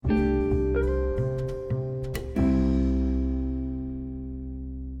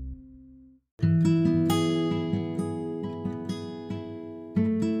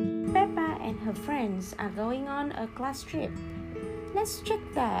going on a class trip. Let's check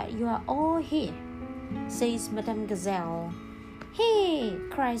that you are all here, says Madame Gazelle. Hey,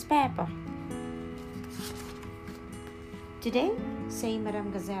 cries Peppa. Today, say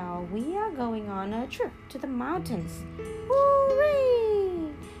Madame Gazelle, we are going on a trip to the mountains.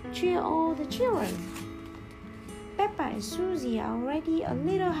 Hooray! Cheer all the children. Peppa and Susie are already a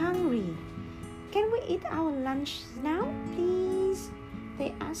little hungry. Can we eat our lunch now, please?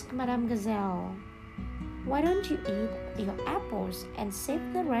 They ask Madame Gazelle. Why don't you eat your apples and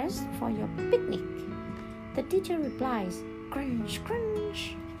save the rest for your picnic? The teacher replies, crunch,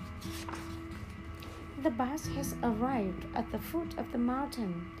 crunch. The bus has arrived at the foot of the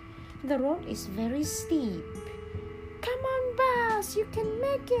mountain. The road is very steep. Come on, bus, you can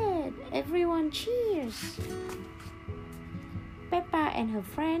make it! Everyone cheers. Peppa and her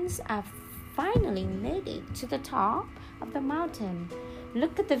friends are finally made it to the top of the mountain.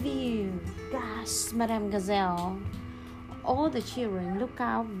 Look at the view, gasps Madame Gazelle. All the children look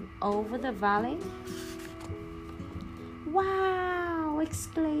out over the valley. Wow!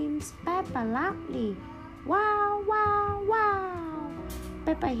 Exclaims Peppa loudly. Wow, wow, wow!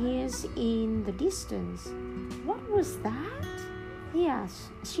 Peppa hears in the distance. What was that?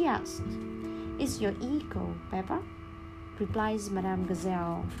 She asked. It's your eagle, Peppa, replies Madame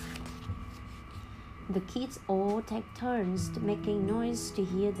Gazelle. The kids all take turns making noise to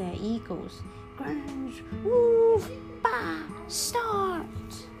hear their eagles. Crunch, woof, ba, start!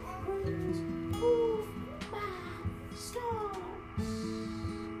 Crunch, woof, ba, start!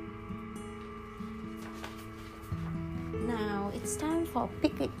 Now it's time for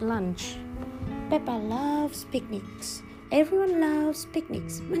picnic lunch. Peppa loves picnics. Everyone loves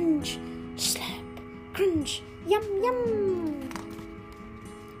picnics. Munch, slap, crunch, yum, yum.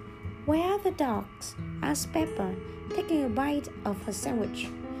 Where are the dogs? Asked Peppa, taking a bite of her sandwich.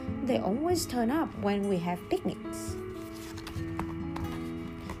 They always turn up when we have picnics.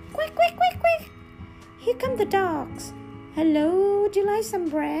 Quick, quick, quick, quick! Here come the dogs. Hello, do you like some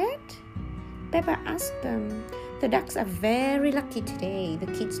bread? Peppa asked them. The ducks are very lucky today.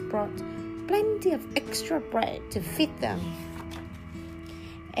 The kids brought plenty of extra bread to feed them.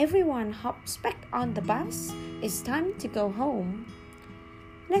 Everyone hops back on the bus. It's time to go home.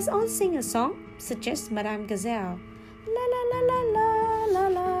 Let's all sing a song, suggests Madame Gazelle. La la la la la la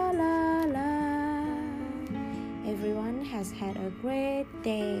la la la. Everyone has had a great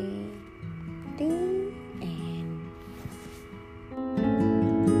day. Ding.